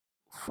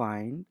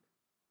find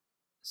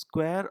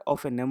square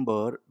of a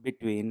number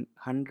between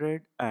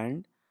 100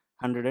 and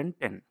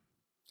 110.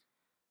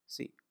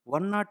 See,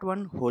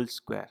 101 whole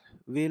square.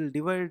 We'll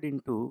divide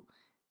into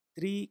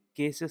 3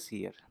 cases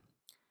here.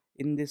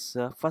 In this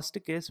first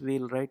case,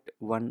 we'll write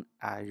 1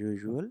 as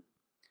usual.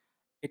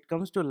 It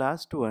comes to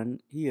last one.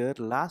 Here,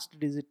 last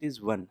digit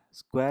is 1.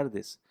 Square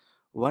this.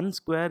 1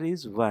 square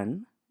is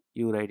 1.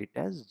 You write it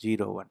as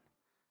 0, 1.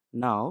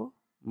 Now,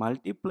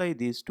 multiply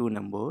these two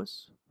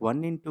numbers.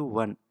 1 into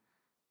 1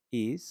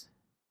 is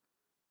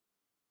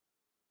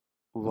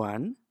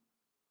 1.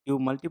 You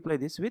multiply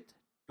this with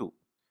 2.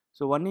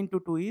 So 1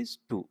 into 2 is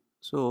 2.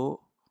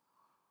 So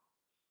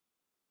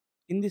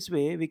in this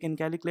way we can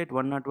calculate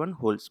 101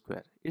 whole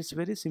square. It's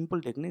very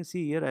simple technique.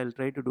 See here, I'll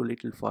try to do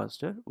little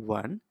faster.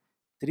 1,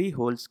 3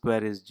 whole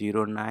square is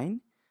 0,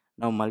 9.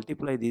 Now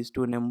multiply these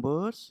two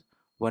numbers.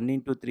 1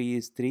 into 3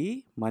 is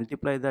 3.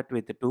 Multiply that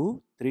with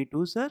 2. 3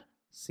 2s are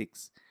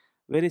 6.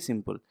 Very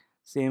simple.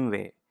 Same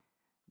way.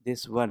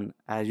 This one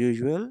as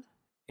usual.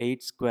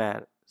 8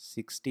 square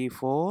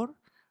 64.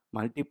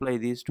 Multiply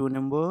these two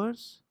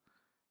numbers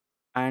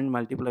and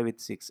multiply with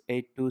 6.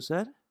 8 2s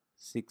are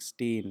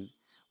 16.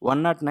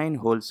 109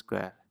 whole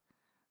square.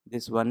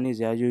 This one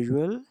is as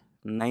usual.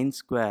 9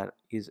 square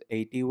is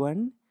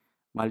 81.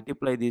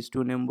 Multiply these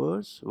two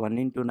numbers. 1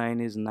 into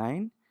 9 is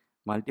 9.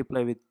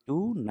 Multiply with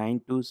 2.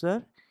 9 2s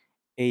are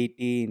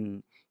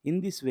 18. In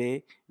this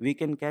way, we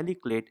can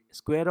calculate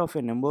square of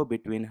a number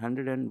between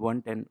 100 and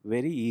 110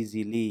 very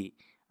easily.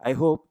 I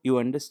hope you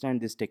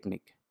understand this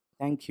technique.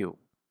 Thank you.